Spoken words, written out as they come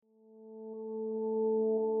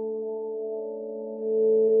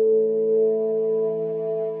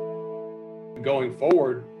going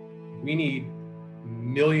forward, we need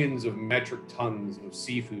millions of metric tons of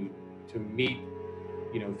seafood to meet,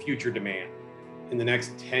 future demand. In the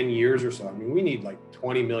next 10 years or so, we need like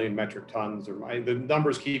 20 million metric tons, the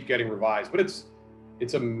numbers keep getting revised, but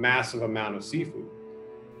it's a massive amount of seafood.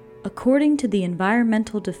 According to the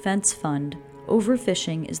Environmental Defense Fund,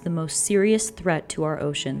 overfishing is the most serious threat to our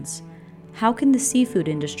oceans. How can the seafood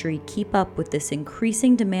industry keep up with this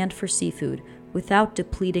increasing demand for seafood without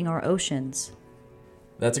depleting our oceans?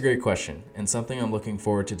 That's a great question, and something I'm looking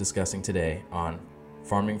forward to discussing today on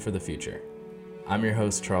Farming for the Future. I'm your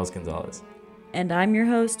host, Charles Gonzalez. And I'm your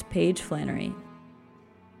host, Paige Flannery.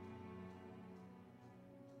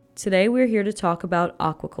 Today we're here to talk about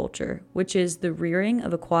aquaculture, which is the rearing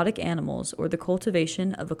of aquatic animals or the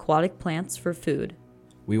cultivation of aquatic plants for food.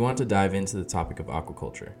 We want to dive into the topic of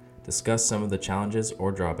aquaculture, discuss some of the challenges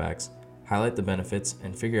or drawbacks, highlight the benefits,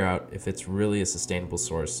 and figure out if it's really a sustainable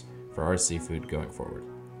source for our seafood going forward.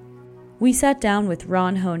 We sat down with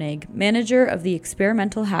Ron Honig, manager of the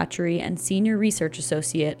Experimental Hatchery and senior research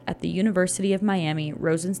associate at the University of Miami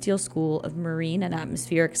Rosenstiel School of Marine and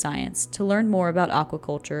Atmospheric Science, to learn more about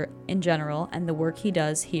aquaculture in general and the work he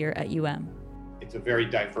does here at UM. It's a very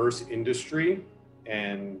diverse industry,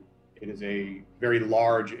 and it is a very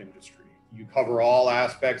large industry. You cover all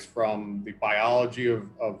aspects from the biology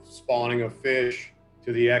of spawning of fish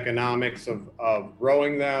to the economics of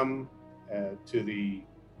growing them, to the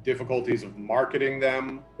difficulties of marketing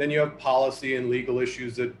them. Then you have policy and legal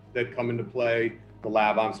issues that come into play. The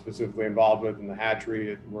lab I'm specifically involved with in the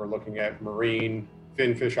hatchery, we're looking at marine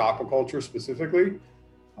finfish aquaculture specifically,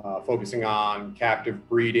 focusing on captive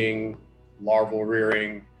breeding, larval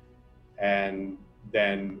rearing, and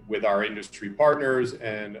then with our industry partners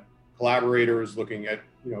and collaborators looking at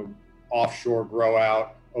offshore grow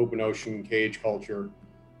out, open ocean cage culture,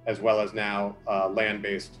 as well as now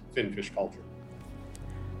land-based finfish culture.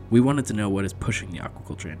 We wanted to know what is pushing the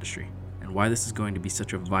aquaculture industry and why this is going to be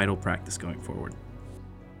such a vital practice going forward.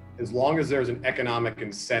 As long as there's an economic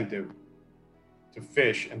incentive to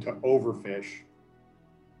fish and to overfish,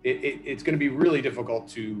 it's going to be really difficult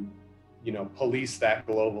to, police that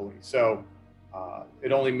globally. So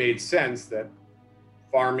it only made sense that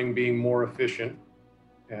farming being more efficient,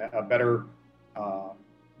 a better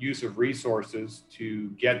use of resources to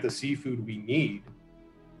get the seafood we need,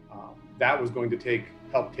 that was going to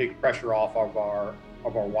help take pressure off of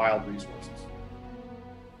our wild resources.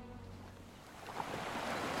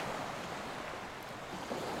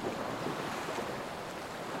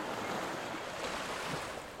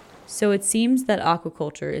 So it seems that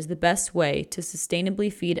aquaculture is the best way to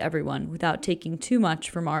sustainably feed everyone without taking too much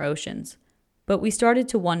from our oceans. But we started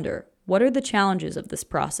to wonder, what are the challenges of this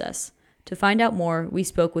process? To find out more, we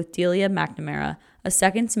spoke with Delia McNamara, a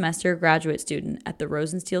second semester graduate student at the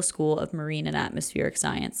Rosenstiel School of Marine and Atmospheric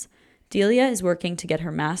Science. Delia is working to get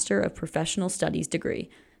her Master of Professional Studies degree,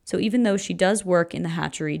 so even though she does work in the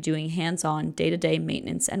hatchery doing hands-on day-to-day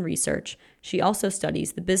maintenance and research, she also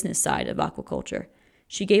studies the business side of aquaculture.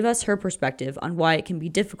 She gave us her perspective on why it can be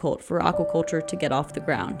difficult for aquaculture to get off the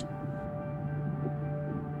ground.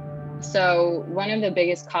 So one of the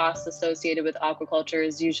biggest costs associated with aquaculture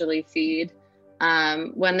is usually feed.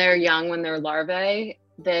 When they're young, when they're larvae,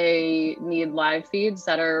 they need live feeds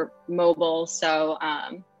that are mobile. So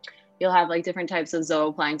you'll have like different types of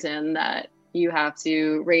zooplankton that you have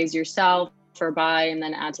to raise yourself or buy and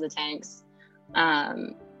then add to the tanks.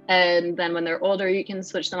 And then when they're older, you can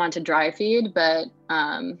switch them onto dry feed, but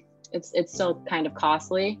it's still kind of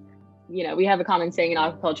costly. We have a common saying in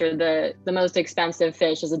aquaculture, the most expensive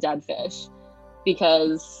fish is a dead fish,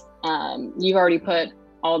 because you've already put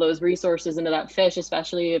all those resources into that fish,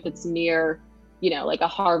 especially if it's near, like a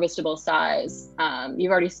harvestable size.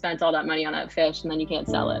 You've already spent all that money on that fish and then you can't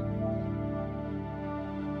sell it.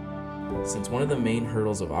 Since one of the main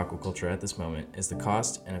hurdles of aquaculture at this moment is the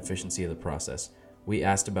cost and efficiency of the process, we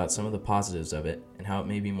asked about some of the positives of it and how it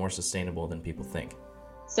may be more sustainable than people think.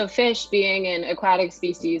 So fish, being an aquatic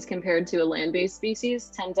species compared to a land-based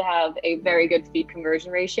species, tend to have a very good feed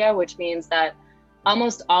conversion ratio, which means that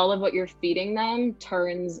almost all of what you're feeding them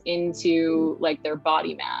turns into like their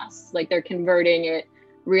body mass. Like they're converting it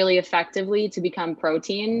really effectively to become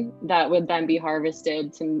protein that would then be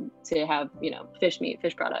harvested to have, fish meat,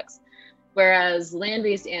 fish products. Whereas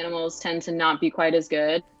land-based animals tend to not be quite as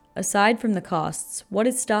good. Aside from the costs, what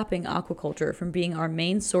is stopping aquaculture from being our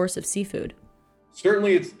main source of seafood?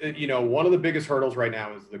 Certainly, it's, one of the biggest hurdles right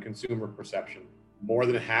now is the consumer perception. More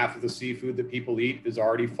than half of the seafood that people eat is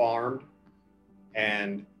already farmed.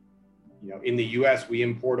 And, in the US, we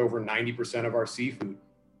import over 90% of our seafood,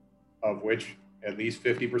 of which at least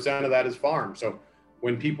 50% of that is farmed. So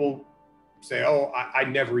when people say, oh, I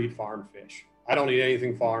never eat farm fish. I don't eat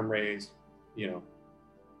anything farm raised.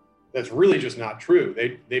 That's really just not true.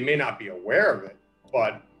 They may not be aware of it,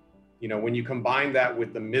 but when you combine that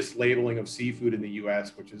with the mislabeling of seafood in the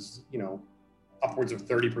US, which is, upwards of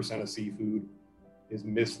 30% of seafood is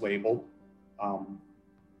mislabeled.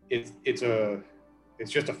 It's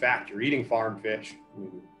just a fact. You're eating farm fish,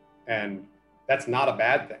 and that's not a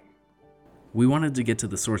bad thing. We wanted to get to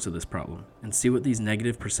the source of this problem and see what these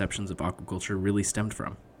negative perceptions of aquaculture really stemmed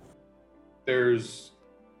from. There's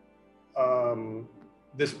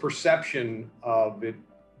this perception of it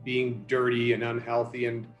being dirty and unhealthy,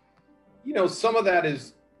 and some of that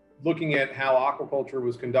is looking at how aquaculture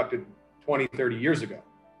was conducted 20, 30 years ago.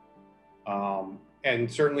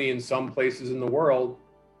 And certainly in some places in the world,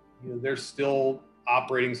 they're still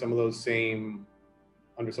operating under some of those same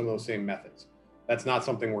methods. That's not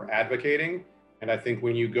something we're advocating. And I think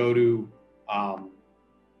when you go to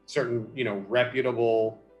certain,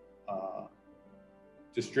 reputable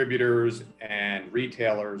distributors and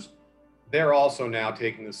retailers, they're also now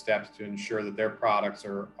taking the steps to ensure that their products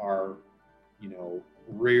are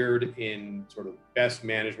reared in sort of best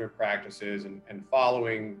management practices and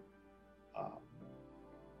following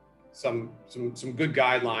some good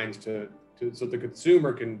guidelines so the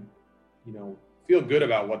consumer can feel good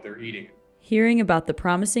about what they're eating. Hearing about the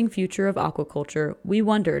promising future of aquaculture, we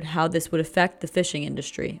wondered how this would affect the fishing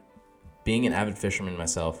industry. Being an avid fisherman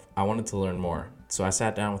myself, I wanted to learn more, so I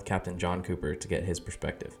sat down with Captain John Cooper to get his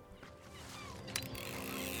perspective.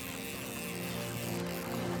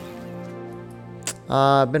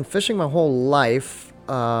 I've been fishing my whole life,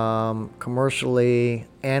 commercially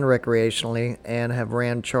and recreationally, and have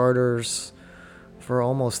ran charters for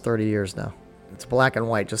almost 30 years now. It's black and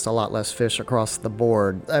white, just a lot less fish across the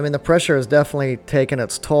board. I mean, the pressure has definitely taken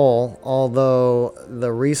its toll, although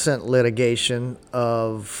the recent litigation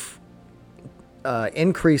of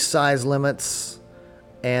increased size limits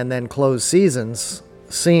and then closed seasons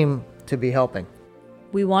seem to be helping.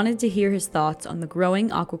 We wanted to hear his thoughts on the growing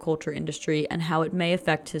aquaculture industry and how it may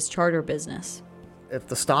affect his charter business. If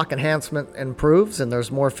the stock enhancement improves and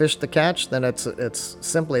there's more fish to catch, then it's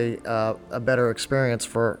simply a better experience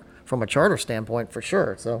from a charter standpoint for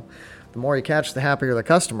sure. So the more you catch, the happier the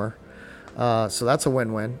customer. So that's a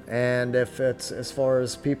win-win. And if it's as far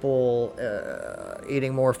as people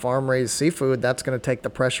eating more farm-raised seafood, that's going to take the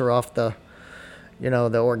pressure off the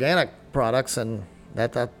organic products, and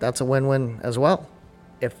that's a win-win as well.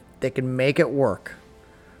 If they can make it work,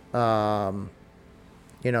 from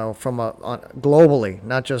globally,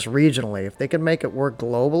 not just regionally. If they can make it work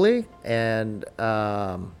globally, and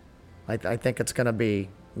I think it's going to be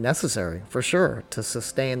necessary for sure to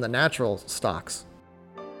sustain the natural stocks.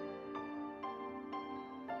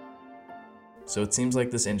 So it seems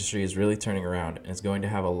like this industry is really turning around and is going to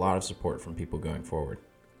have a lot of support from people going forward.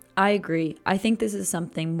 I agree. I think this is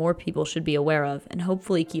something more people should be aware of and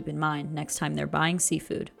hopefully keep in mind next time they're buying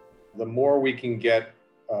seafood. The more we can get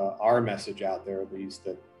our message out there, at least,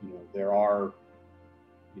 that there are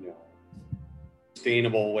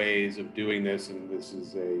sustainable ways of doing this, and this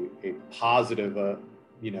is a positive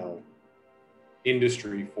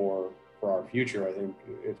industry for our future. I think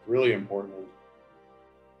it's really important,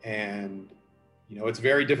 and it's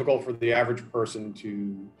very difficult for the average person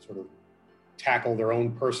to sort of tackle their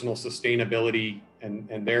own personal sustainability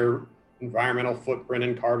and their environmental footprint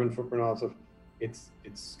and carbon footprint and all that stuff.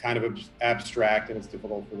 It's kind of abstract, and it's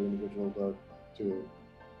difficult for the individual to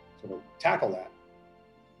sort of tackle that.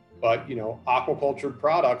 But aquaculture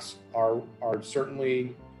products are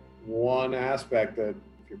certainly one aspect that,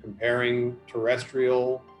 if you're comparing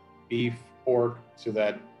terrestrial beef, pork to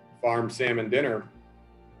that farm salmon dinner,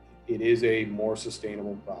 it is a more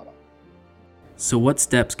sustainable product. So what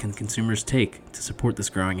steps can consumers take to support this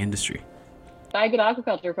growing industry? Buy good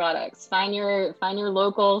aquaculture products. Find your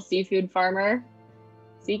local seafood farmer.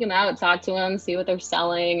 Seek them out, talk to them, see what they're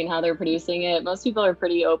selling and how they're producing it. Most people are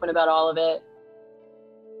pretty open about all of it.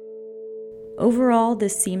 Overall,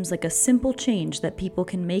 this seems like a simple change that people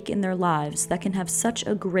can make in their lives that can have such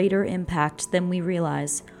a greater impact than we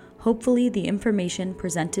realize. Hopefully, the information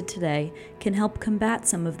presented today can help combat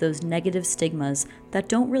some of those negative stigmas that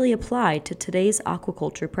don't really apply to today's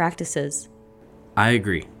aquaculture practices. I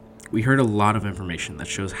agree. We heard a lot of information that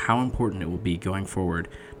shows how important it will be going forward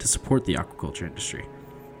to support the aquaculture industry.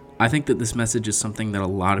 I think that this message is something that a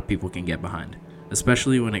lot of people can get behind,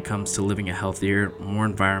 especially when it comes to living a healthier, more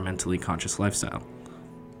environmentally conscious lifestyle.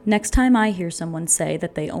 Next time I hear someone say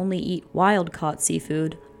that they only eat wild-caught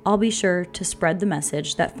seafood, I'll be sure to spread the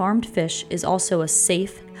message that farmed fish is also a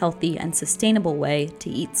safe, healthy, and sustainable way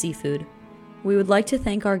to eat seafood. We would like to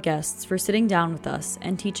thank our guests for sitting down with us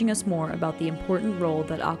and teaching us more about the important role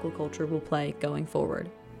that aquaculture will play going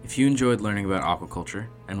forward. If you enjoyed learning about aquaculture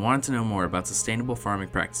and wanted to know more about sustainable farming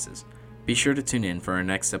practices, be sure to tune in for our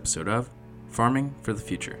next episode of Farming for the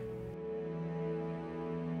Future.